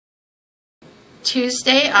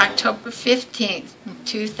Tuesday, October 15th,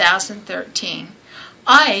 2013.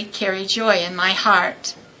 I carry joy in my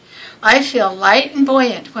heart. I feel light and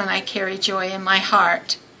buoyant when I carry joy in my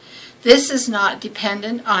heart. This is not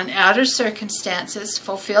dependent on outer circumstances,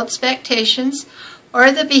 fulfilled expectations,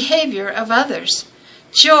 or the behavior of others.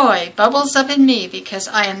 Joy bubbles up in me because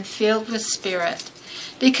I am filled with Spirit,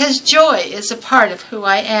 because joy is a part of who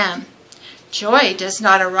I am. Joy does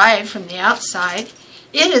not arrive from the outside.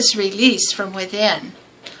 It is released from within.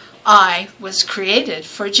 I was created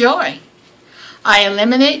for joy. I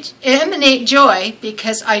emanate joy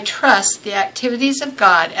because I trust the activities of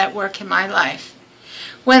God at work in my life.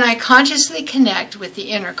 When I consciously connect with the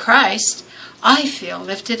inner Christ, I feel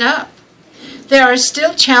lifted up. There are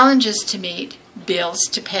still challenges to meet, bills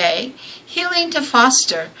to pay, healing to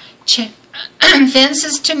foster,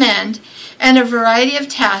 fences to mend, and a variety of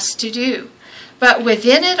tasks to do. But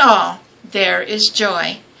within it all, there is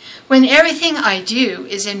joy. When everything I do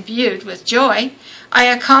is imbued with joy, I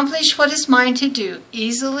accomplish what is mine to do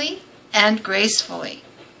easily and gracefully.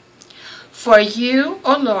 For you,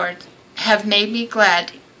 O Lord, have made me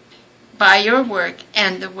glad by your work,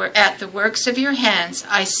 and at the works of your hands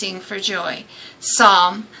I sing for joy.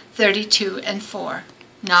 Psalm 32:4.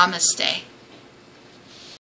 Namaste.